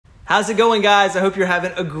How's it going, guys? I hope you're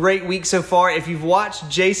having a great week so far. If you've watched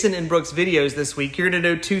Jason and Brooke's videos this week, you're going to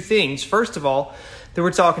know two things. First of all, that we're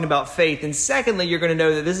talking about faith. And secondly, you're going to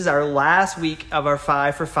know that this is our last week of our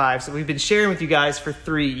 5 for 5s that we've been sharing with you guys for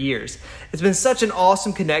 3 years. It's been such an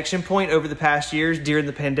awesome connection point over the past years during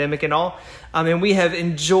the pandemic and all. And we have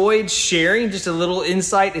enjoyed sharing just a little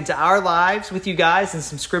insight into our lives with you guys and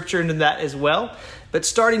some scripture into that as well. But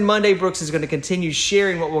starting Monday, Brooks is going to continue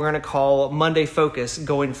sharing what we're going to call Monday Focus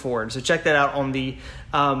going forward. So check that out on the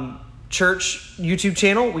church YouTube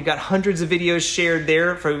channel. We've got hundreds of videos shared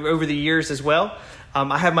there for over the years as well.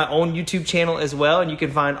 I have my own YouTube channel as well, and you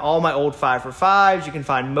can find all my old 5 for 5s. You can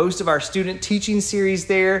find most of our student teaching series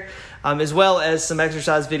there, as well as some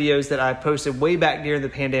exercise videos that I posted way back during the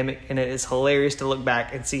pandemic, and it is hilarious to look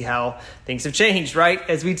back and see how things have changed, right?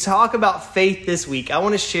 As we talk about faith this week, I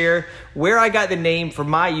want to share where I got the name for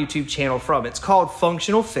my YouTube channel from. It's called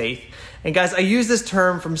Functional Faith. And guys, I use this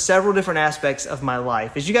term from several different aspects of my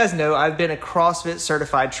life. As you guys know, I've been a CrossFit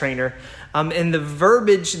certified trainer. And the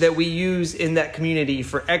verbiage that we use in that community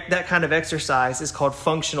for that kind of exercise is called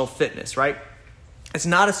functional fitness, right? It's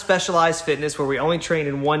not a specialized fitness where we only train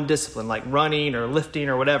in one discipline like running or lifting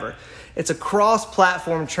or whatever. It's a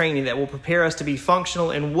cross-platform training that will prepare us to be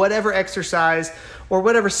functional in whatever exercise or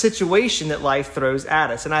whatever situation that life throws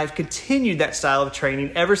at us. And I've continued that style of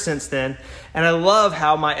training ever since then. And I love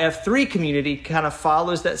how my F3 community kind of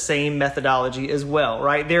follows that same methodology as well,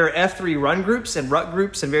 right? There are F3 run groups and rut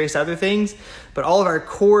groups and various other things, but all of our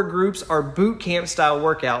core groups are boot camp style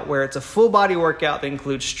workout where it's a full body workout that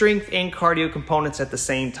includes strength and cardio components at the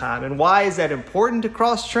same time. And why is that important to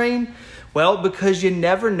cross train? Well, because you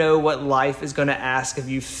never know what life is going to ask of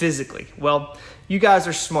you physically. Well, you guys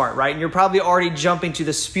are smart, right? And you're probably already jumping to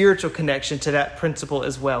the spiritual connection to that principle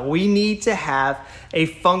as well. We need to have a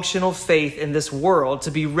functional faith in this world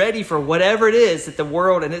to be ready for whatever it is that the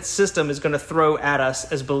world and its system is going to throw at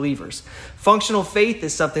us as believers. Functional faith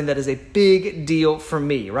is something that is a big deal for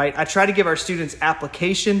me, right? I try to give our students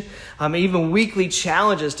application, even weekly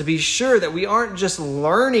challenges to be sure that we aren't just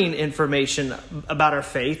learning information about our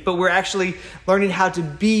faith, but we're actually learning how to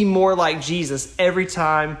be more like Jesus every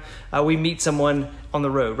time we meet someone on the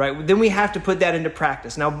road, right? Then we have to put that into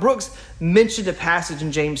practice. Now, Brooks mentioned a passage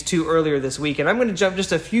in James 2 earlier this week, and I'm going to jump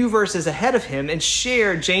just a few verses ahead of him and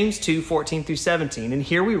share James 2, 14 through 17. And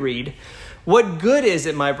here we read, "What good is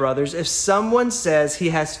it, my brothers, if someone says he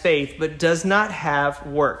has faith but does not have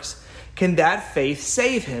works? Can that faith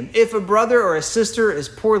save him? If a brother or a sister is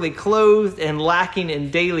poorly clothed and lacking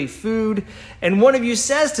in daily food, and one of you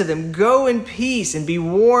says to them, 'Go in peace and be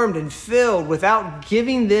warmed and filled,' without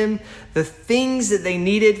giving them the things that they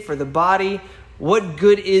needed for the body, what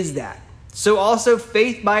good is that? So also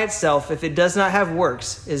faith by itself, if it does not have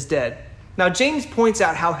works, is dead." Now, James points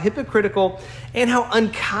out how hypocritical and how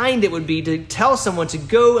unkind it would be to tell someone to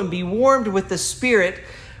go and be warmed with the Spirit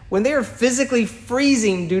when they are physically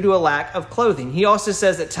freezing due to a lack of clothing. He also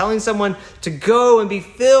says that telling someone to go and be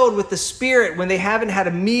filled with the Spirit when they haven't had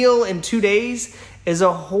a meal in 2 days is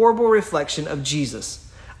a horrible reflection of Jesus.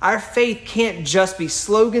 Our faith can't just be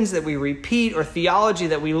slogans that we repeat or theology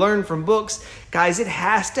that we learn from books. Guys, it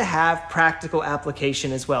has to have practical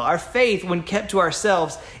application as well. Our faith, when kept to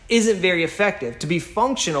ourselves, isn't very effective. To be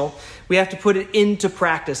functional, we have to put it into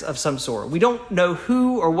practice of some sort. We don't know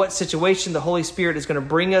who or what situation the Holy Spirit is going to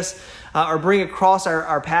bring us or bring across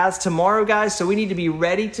our paths tomorrow, guys. So we need to be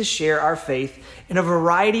ready to share our faith in a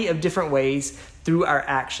variety of different ways through our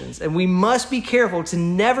actions. And we must be careful to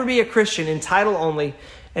never be a Christian in title only,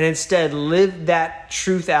 and instead live that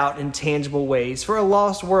truth out in tangible ways for a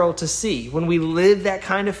lost world to see. When we live that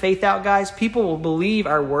kind of faith out, guys, people will believe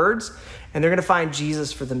our words and they're going to find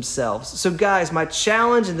Jesus for themselves. So guys, my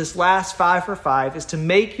challenge in this last 5 for 5 is to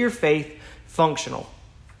make your faith functional.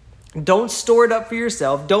 Don't store it up for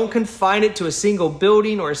yourself. Don't confine it to a single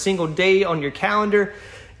building or a single day on your calendar.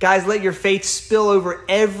 Guys, let your faith spill over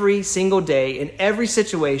every single day in every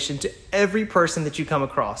situation to every person that you come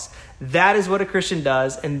across. That is what a Christian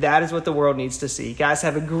does, and that is what the world needs to see. Guys,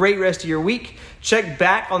 have a great rest of your week. Check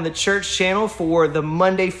back on the church channel for the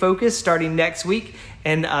Monday Focus starting next week.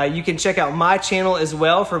 And you can check out my channel as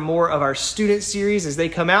well for more of our student series as they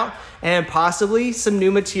come out, and possibly some new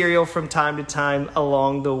material from time to time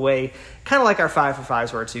along the way. Kind of like our 5 for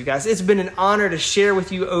 5s were too, guys. It's been an honor to share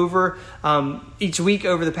with you over each week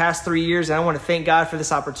over the past 3 years. And I want to thank God for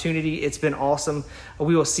this opportunity. It's been awesome.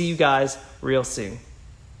 We will see you guys real soon.